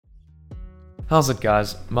How's it,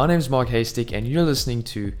 guys? My name's Mark Haystick, and you're listening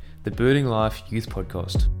to the Birding Life Youth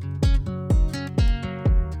Podcast.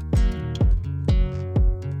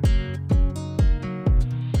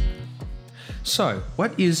 So,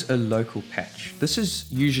 what is a local patch? This is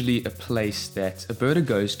usually a place that a birder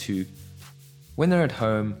goes to when they're at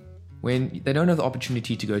home, when they don't have the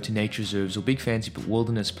opportunity to go to nature reserves or big fancy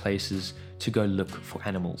wilderness places to go look for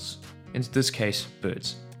animals. In this case,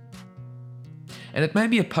 birds. And it may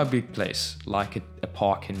be a public place, like a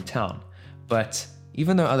park in town, but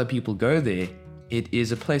even though other people go there, it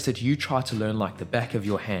is a place that you try to learn like the back of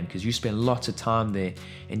your hand, because you spend lots of time there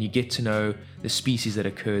and you get to know the species that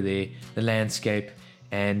occur there, the landscape,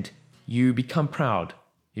 and you become proud.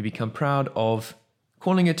 You become proud of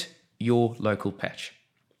calling it your local patch.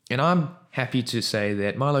 And I'm happy to say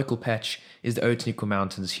that my local patch is the Outeniqua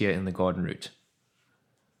Mountains here in the Garden Route.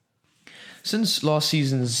 Since last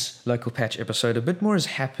season's local patch episode, a bit more has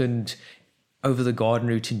happened over the Garden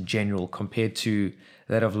Route in general compared to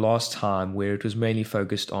that of last time, where it was mainly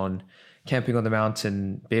focused on camping on the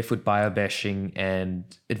mountain, barefoot biobashing, and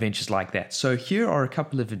adventures like that. So here are a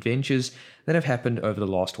couple of adventures that have happened over the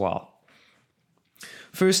last while.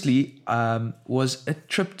 Firstly, was a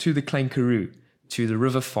trip to the Klein Karoo, to the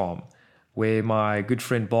river farm, where my good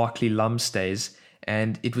friend Barclay Lum stays,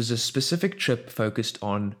 and it was a specific trip focused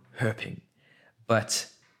on herping. But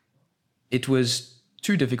it was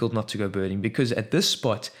too difficult not to go birding, because at this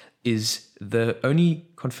spot is the only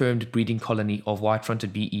confirmed breeding colony of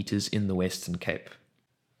white-fronted bee-eaters in the Western Cape.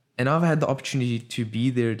 And I've had the opportunity to be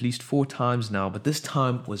there at least 4 times now, but this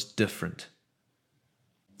time was different.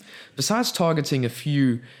 Besides targeting a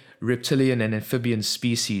few reptilian and amphibian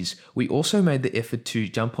species, we also made the effort to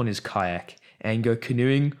jump on his kayak and go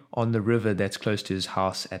canoeing on the river that's close to his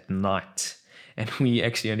house at night. And we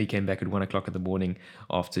actually only came back at 1 o'clock in the morning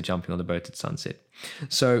after jumping on the boat at sunset.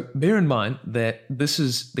 So bear in mind that this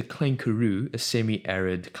is the Klein Karoo, a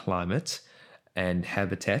semi-arid climate and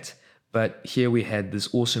habitat. But here we had this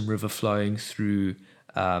awesome river flowing through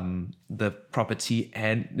the property.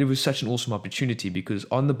 And it was such an awesome opportunity because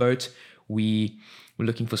on the boat, we were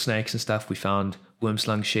looking for snakes and stuff. We found worm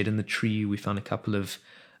slung shed in the tree. We found a couple of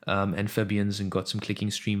amphibians and got some clicking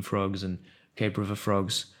stream frogs and Cape River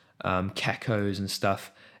frogs. Cacos and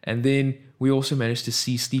stuff. And then we also managed to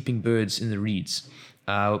see sleeping birds in the reeds.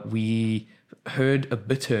 We heard a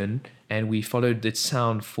bittern and we followed its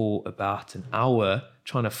sound for about an hour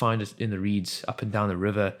trying to find it in the reeds up and down the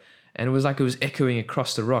river. And it was like it was echoing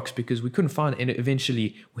across the rocks because we couldn't find it. And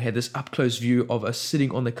eventually we had this up close view of us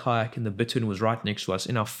sitting on the kayak and the bittern was right next to us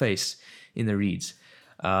in our face in the reeds.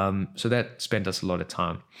 So that spent us a lot of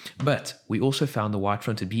time. But we also found the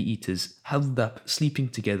white-fronted bee-eaters huddled up, sleeping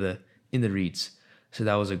together in the reeds. So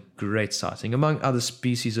that was a great sighting. Among other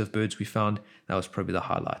species of birds we found, that was probably the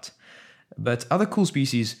highlight. But other cool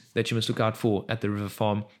species that you must look out for at the river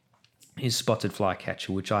farm is spotted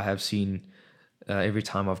flycatcher, which I have seen every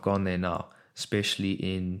time I've gone there now, especially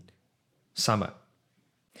in summer.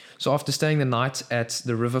 So after staying the night at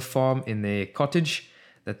the river farm in their cottage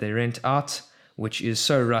that they rent out, which is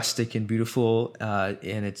so rustic and beautiful,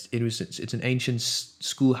 and it's an ancient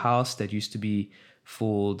schoolhouse that used to be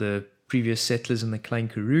for the previous settlers in the Klein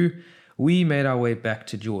Karoo. We made our way back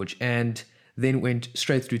to George and then went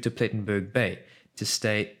straight through to Plettenberg Bay to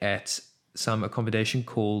stay at some accommodation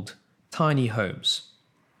called Tiny Homes.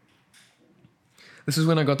 This is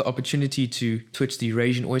when I got the opportunity to twitch the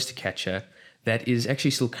Eurasian oyster catcher that is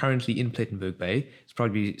actually still currently in Plettenberg Bay. It's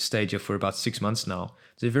probably stayed here for about 6 months now.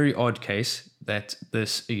 It's a very odd case that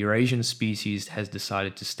this Eurasian species has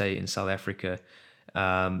decided to stay in South Africa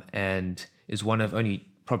and is one of only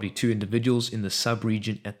probably 2 individuals in the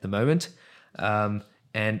sub-region at the moment.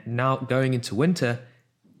 And now going into winter,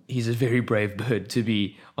 he's a very brave bird to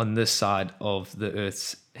be on this side of the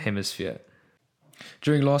Earth's hemisphere.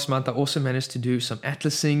 During last month, I also managed to do some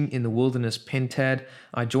atlasing in the Wilderness Pentad.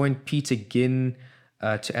 I joined Peter Ginn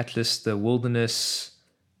to atlas the Wilderness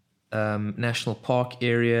National Park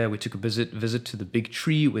area. We took a visit to the Big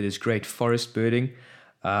Tree where there's great forest birding.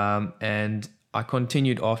 And I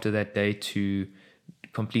continued after that day to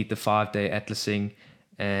complete the 5-day atlasing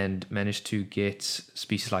and managed to get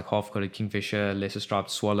species like half-coated kingfisher, lesser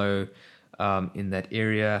striped swallow in that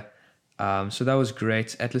area. So that was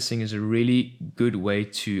great. Atlasing is a really good way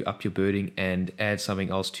to up your birding and add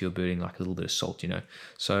something else to your birding, like a little bit of salt,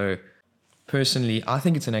 So personally, I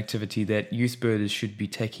think it's an activity that youth birders should be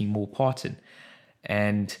taking more part in.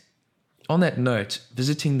 And on that note,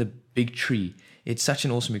 visiting the Big Tree, it's such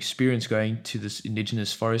an awesome experience going to this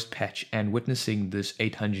indigenous forest patch and witnessing this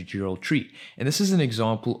 800-year-old tree. And this is an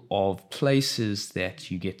example of places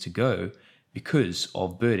that you get to go because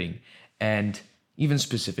of birding. and even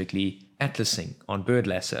specifically atlasing on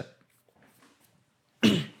Birdlasser.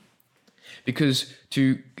 Because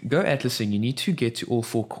to go atlasing, you need to get to all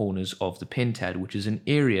four corners of the pentad, which is an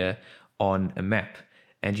area on a map.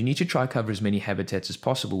 And you need to try cover as many habitats as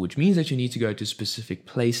possible, which means that you need to go to specific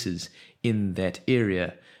places in that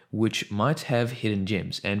area, which might have hidden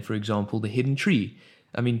gems. And for example, the hidden tree.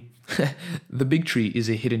 I mean, the big tree is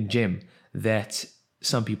a hidden gem that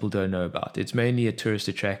some people don't know about. It's mainly a tourist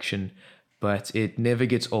attraction, but it never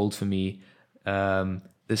gets old for me.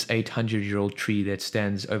 This 800-year-old tree that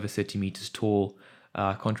stands over 30 meters tall.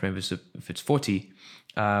 I can't remember if it's 40,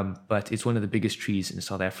 but it's one of the biggest trees in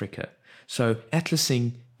South Africa. So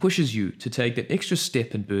atlasing pushes you to take that extra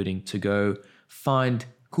step in birding to go find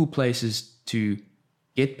cool places to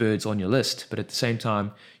get birds on your list, but at the same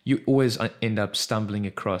time, you always end up stumbling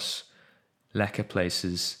across lekker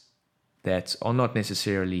places that are not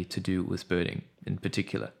necessarily to do with birding in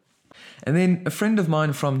particular. And then a friend of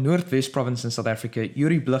mine from Noordwest province in South Africa,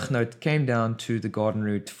 Yuri Blichnout, came down to the Garden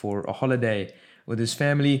Route for a holiday with his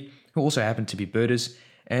family, who also happened to be birders,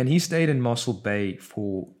 and he stayed in Mossel Bay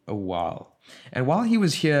for a while. And while he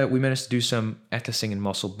was here, we managed to do some atlasing in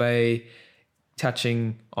Mossel Bay,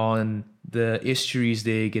 touching on the estuaries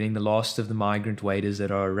there, getting the last of the migrant waders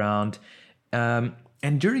that are around. And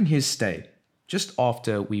during his stay, just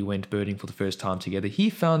after we went birding for the first time together, he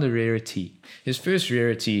found a rarity, his first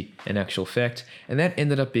rarity in actual fact, and that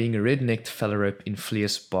ended up being a red-necked phalarope in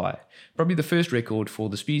Vleesbaai, probably the first record for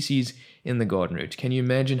the species in the Garden Route. Can you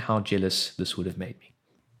imagine how jealous this would have made me?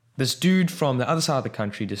 This dude from the other side of the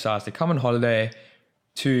country decides to come on holiday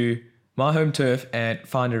to my home turf and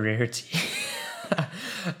find a rarity.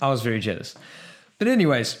 I was very jealous. But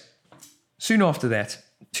anyways, soon after that,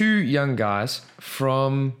 two young guys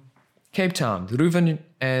from Cape Town, Ruven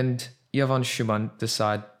and Javan Schumann,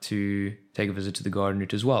 decide to take a visit to the Garden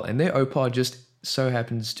Route as well. And their opa just so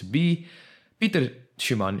happens to be Peter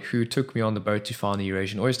Schumann, who took me on the boat to find the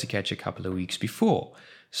Eurasian oyster catch a couple of weeks before.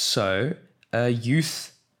 So a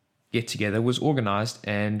youth get-together was organized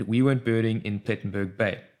and we went birding in Plettenberg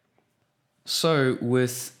Bay. So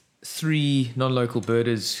with three non-local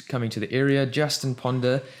birders coming to the area, Justin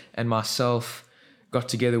Ponder and myself got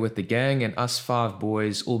together with the gang, and us five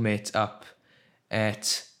boys all met up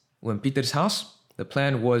at Wim Pieter's house. The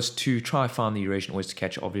plan was to try find the Eurasian oyster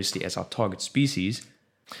catcher, obviously, as our target species,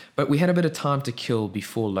 but we had a bit of time to kill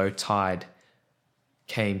before low tide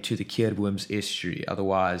came to the Keerboom's estuary.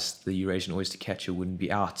 Otherwise, the Eurasian oyster catcher wouldn't be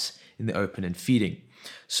out in the open and feeding.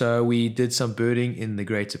 So we did some birding in the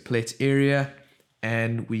Greater Plet area,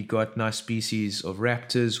 and we got nice species of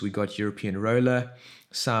raptors. We got European roller,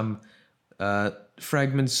 some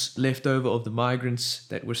fragments left over of the migrants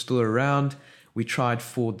that were still around. We tried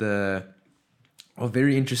for a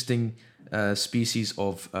very interesting species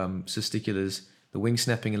of cisticulars, the wing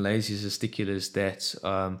snapping and lazy cisticulars that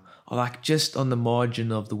are like just on the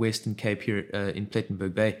margin of the Western Cape here in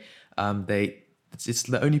Plettenberg Bay. It's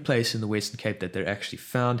the only place in the Western Cape that they're actually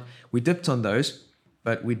found. We dipped on those,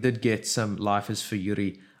 but we did get some lifers for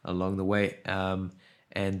Yuri along the way.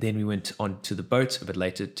 And then we went on to the boat a bit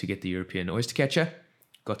later to get the European oyster catcher.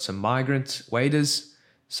 Got some migrant waders,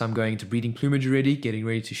 some going into breeding plumage already, getting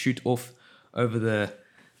ready to shoot off over the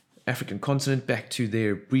African continent back to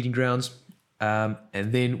their breeding grounds. And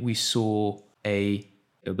then we saw a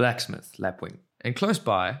blacksmith lapwing. And close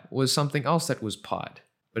by was something else that was pied,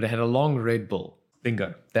 but it had a long red bill.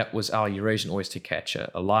 Bingo. That was our Eurasian oyster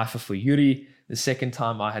catcher, a lifer for Yuri. The second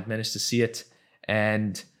time I had managed to see it,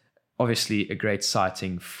 and obviously a great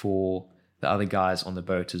sighting for the other guys on the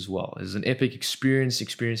boat as well. It was an epic experience,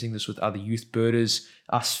 experiencing this with other youth birders,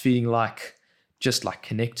 us feeling just like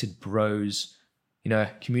connected bros. You know,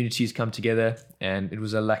 communities come together, and it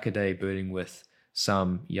was a lekker day birding with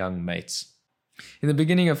some young mates. In the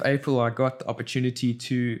beginning of April, I got the opportunity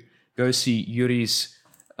to go see Yuri's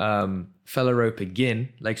phalarope again.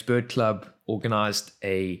 Lakes Bird Club organized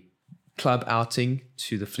a club outing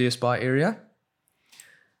to the Vleesbaai area,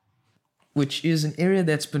 which is an area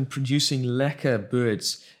that's been producing lekker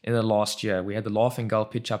birds in the last year. We had the Laughing Gull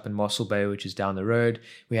pitch up in Mossel Bay, which is down the road.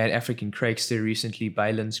 We had African crakes there recently,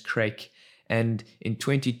 Baylands crake. And in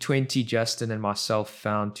 2020, Justin and myself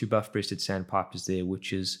found two buff-breasted sandpipers there,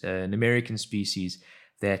 which is an American species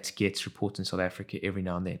that gets reported in South Africa every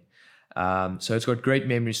now and then. So it's got great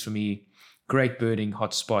memories for me, great birding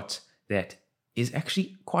hotspot that is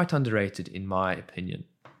actually quite underrated in my opinion.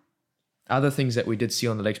 Other things that we did see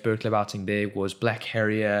on the Lakes Bird Club outing there was black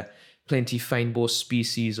harrier, plenty fynbos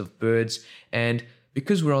species of birds, and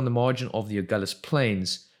because we're on the margin of the Agulhas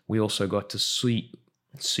Plains, we also got to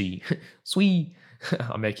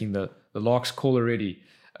I'm making the lark's call already.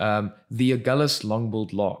 The Agulhas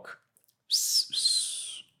long-billed lark.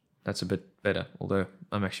 That's a bit better, although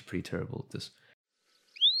I'm actually pretty terrible at this.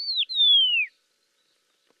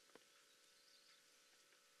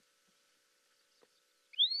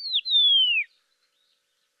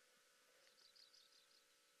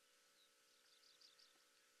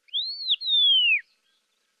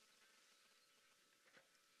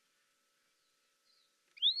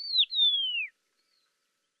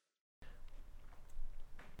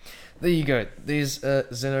 There you go. There's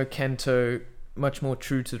a Zeno Canto, much more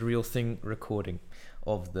true to the real thing recording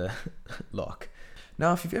of the lark.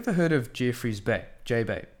 Now, if you've ever heard of Jeffreys Bay,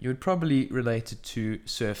 J-Bay, you would probably relate it to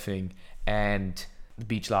surfing and the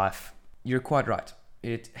beach life. You're quite right.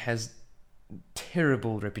 It has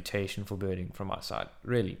terrible reputation for birding from my side.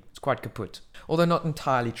 Really, it's quite kaput. Although not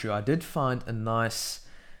entirely true. I did find a nice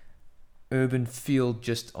urban field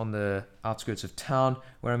just on the outskirts of town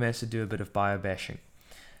where I managed to do a bit of biobashing.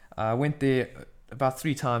 I went there about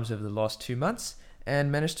 3 times over the last 2 months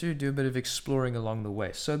and managed to do a bit of exploring along the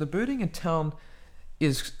way. So the birding in town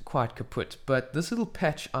is quite kaput, but this little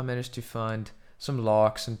patch I managed to find some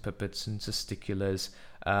larks and pipits and cisticulas,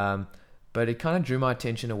 but it kind of drew my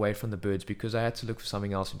attention away from the birds because I had to look for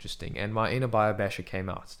something else interesting, and my inner biobasher came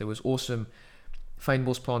out. There was awesome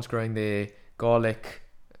fynbos plants growing there, garlic,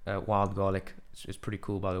 wild garlic, it's pretty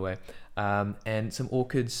cool by the way, and some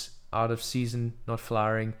orchids out of season, not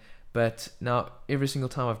flowering. But now every single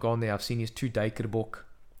time I've gone there, I've seen these 2 duikerbok,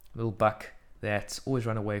 little buck, that always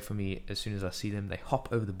run away from me as soon as I see them. They hop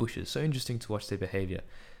over the bushes. So interesting to watch their behavior.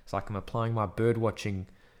 It's like I'm applying my bird watching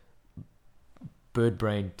bird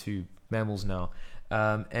brain to mammals now.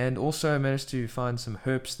 And also I managed to find some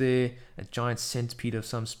herps there, a giant centipede of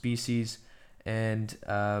some species, and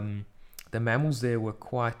the mammals there were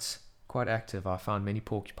quite active. I found many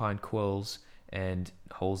porcupine quills and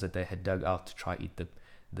holes that they had dug out to try eat the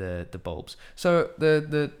bulbs. So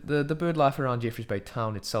the bird life around Jeffreys Bay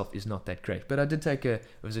town itself is not that great. But I did take a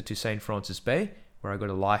visit to St. Francis Bay, where I got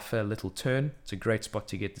a lifer little turn. It's a great spot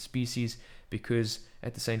to get the species because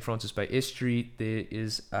at the St. Francis Bay estuary there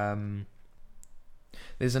is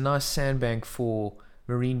there's a nice sandbank for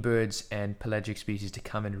marine birds and pelagic species to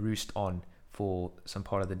come and roost on for some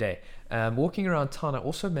part of the day. Walking around town, I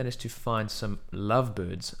also managed to find some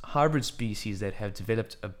lovebirds, hybrid species that have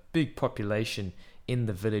developed a big population in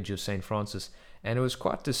the village of St. Francis, and it was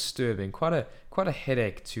quite disturbing, quite a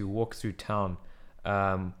headache to walk through town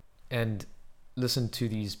and listen to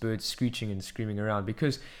these birds screeching and screaming around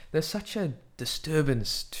because there's such a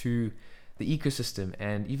disturbance to the ecosystem.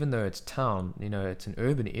 And even though it's town, it's an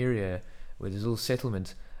urban area where there's a little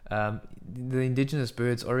settlement, the indigenous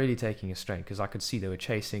birds are really taking a strain because I could see they were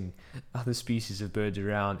chasing other species of birds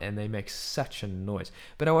around and they make such a noise.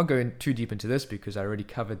 But I won't go in too deep into this because I already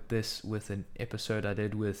covered this with an episode I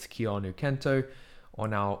did with Keanu Canto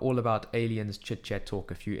on our All About Aliens Chit Chat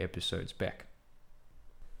Talk a few episodes back.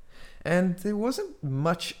 And there wasn't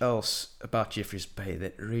much else about Jeffreys Bay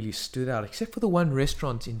that really stood out except for the one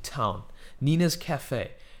restaurant in town, Nina's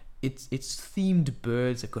Cafe. It's themed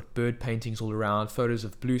birds. They've got bird paintings all around, photos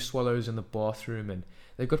of blue swallows in the bathroom, and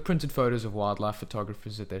they've got printed photos of wildlife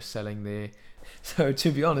photographers that they're selling there. So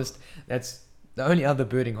to be honest, that's the only other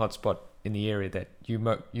birding hotspot in the area that you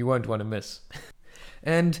won't want to miss.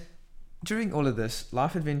 And during all of this,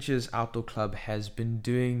 Life Adventures Outdoor Club has been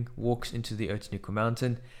doing walks into the Outeniqua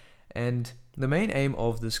Mountain, and the main aim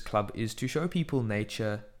of this club is to show people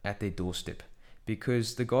nature at their doorstep,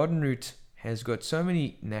 because the garden route has got so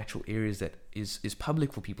many natural areas that is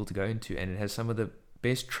public for people to go into, and it has some of the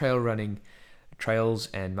best trail running trails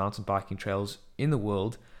and mountain biking trails in the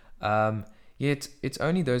world. Yet it's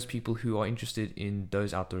only those people who are interested in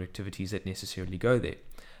those outdoor activities that necessarily go there.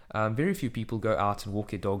 Very few people go out and walk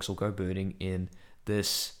their dogs or go birding in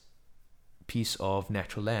this piece of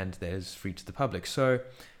natural land that is free to the public. So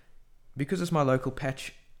because it's my local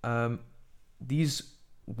patch, these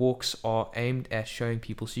walks are aimed at showing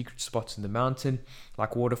people secret spots in the mountain,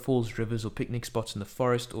 like waterfalls, rivers, or picnic spots in the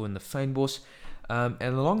forest or in the fynbos, and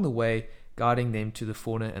along the way guiding them to the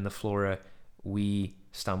fauna and the flora we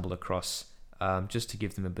stumble across, just to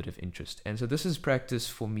give them a bit of interest. And so this is practice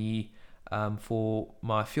for me for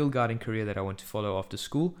my field guiding career that I want to follow after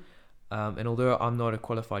school, and although I'm not a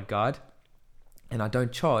qualified guide and I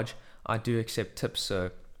don't charge, I do accept tips.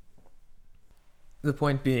 So the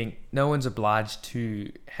point being, no one's obliged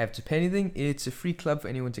to have to pay anything. It's a free club for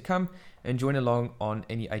anyone to come and join along on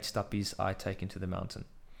any 8 stappies I take into the mountain.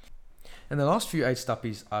 And the last few 8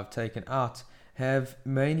 stappies I've taken out have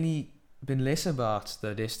mainly been less about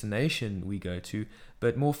the destination we go to,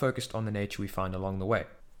 but more focused on the nature we find along the way.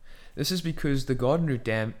 This is because the Garden Route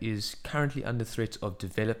Dam is currently under threat of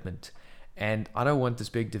development, and I don't want this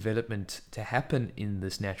big development to happen in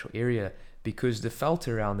this natural area because the veld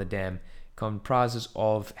around the dam comprises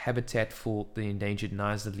of habitat for the endangered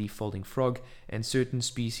Nizer leaf-folding frog and certain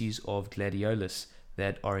species of gladiolus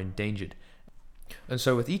that are endangered. And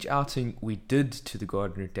so with each outing we did to the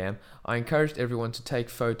Garden Route Dam, I encouraged everyone to take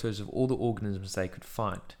photos of all the organisms they could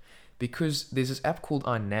find. Because there's this app called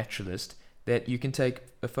iNaturalist that you can take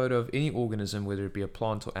a photo of any organism, whether it be a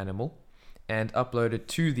plant or animal, and upload it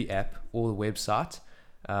to the app or the website,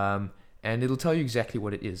 and it'll tell you exactly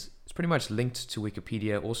what it is. It's pretty much linked to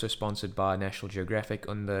Wikipedia, also sponsored by National Geographic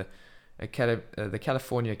on the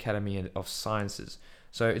California Academy of Sciences.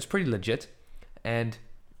 So it's pretty legit, and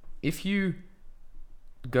if you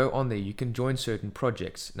go on there, you can join certain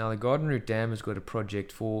projects. Now, the Garden Route Dam has got a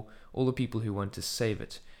project for all the people who want to save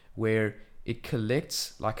it, where it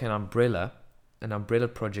collects like an umbrella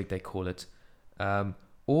project they call it,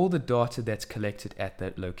 all the data that's collected at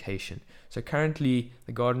that location. So currently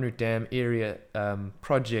the Garden Route Dam area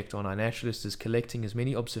project on iNaturalist is collecting as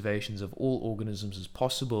many observations of all organisms as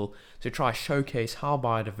possible to try showcase how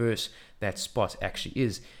biodiverse that spot actually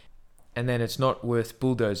is, and then it's not worth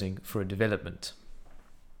bulldozing for a development.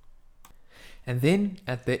 And then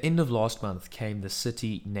at the end of last month came the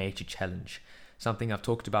City Nature Challenge, something I've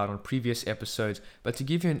talked about on previous episodes, but to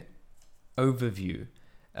give you an overview,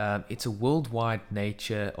 it's a worldwide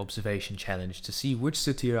nature observation challenge to see which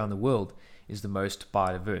city around the world is the most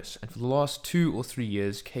biodiverse. And for the last 2 or 3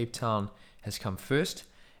 years, Cape Town has come first,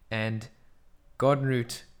 and Garden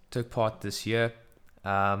Route took part this year.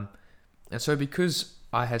 And so because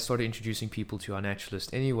I had started introducing people to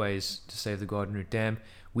iNaturalist anyways to save the Garden Route Dam,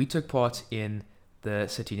 we took part in the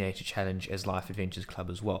City Nature Challenge as Life Adventures Club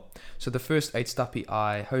as well. So the first 8 Stappie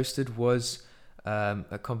I hosted was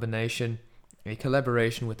a collaboration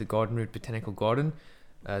with the Garden Route Botanical Garden.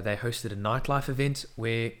 They hosted a nightlife event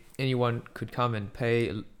where anyone could come and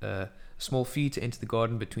pay a small fee to enter the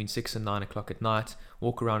garden between 6 and 9 o'clock at night,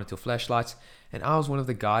 walk around with your flashlights, and I was one of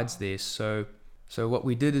the guides there. So what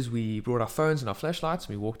we did is we brought our phones and our flashlights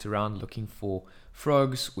and we walked around looking for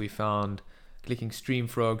frogs. We found clicking stream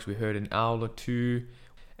frogs, we heard an owl or two,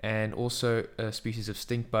 and also a species of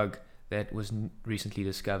stink bug that was recently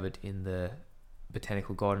discovered in the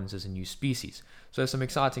botanical gardens as a new species. So some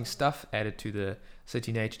exciting stuff added to the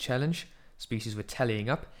City Nature Challenge. Species were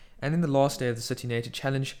tallying up, and in the last day of the City Nature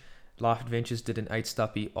Challenge, Life Adventures did an 8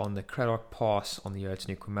 Stappie on the Cradock Pass on the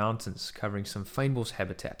Outeniqua Mountains, covering some fynbos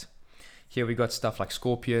habitat. Here we got stuff like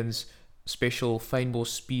scorpions, special fynbos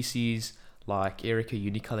species like Erica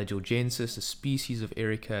unicolor georgiensis, a species of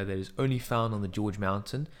Erica that is only found on the George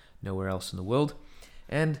Mountain, nowhere else in the world.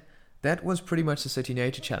 And that was pretty much the City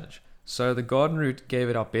Nature Challenge. So the Garden Route gave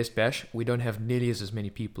it our best bash. We don't have nearly as many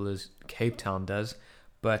people as Cape Town does,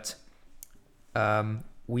 but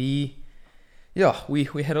we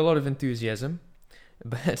had a lot of enthusiasm,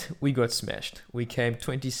 but we got smashed. We came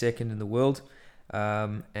 22nd in the world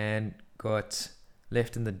and got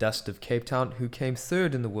left in the dust of Cape Town, who came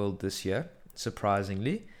 3rd in the world this year,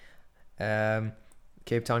 surprisingly.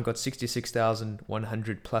 Cape Town got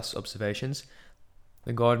 66,100 plus observations.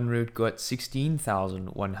 The Garden Route got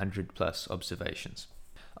 16,100 plus observations.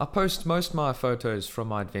 I post most of my photos from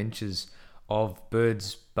my adventures of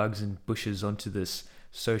birds, bugs and bushes onto this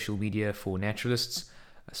social media for naturalists.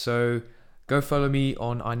 So go follow me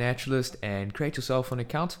on iNaturalist and create yourself an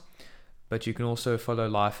account. But you can also follow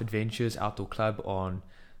Life Adventures Outdoor Club on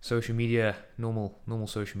social media, normal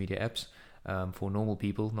social media apps for normal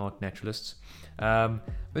people, not naturalists. But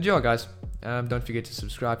yeah, guys, don't forget to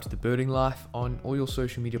subscribe to The Birding Life on all your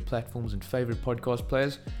social media platforms and favorite podcast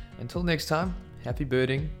players. Until next time, happy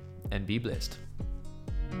birding and be blessed.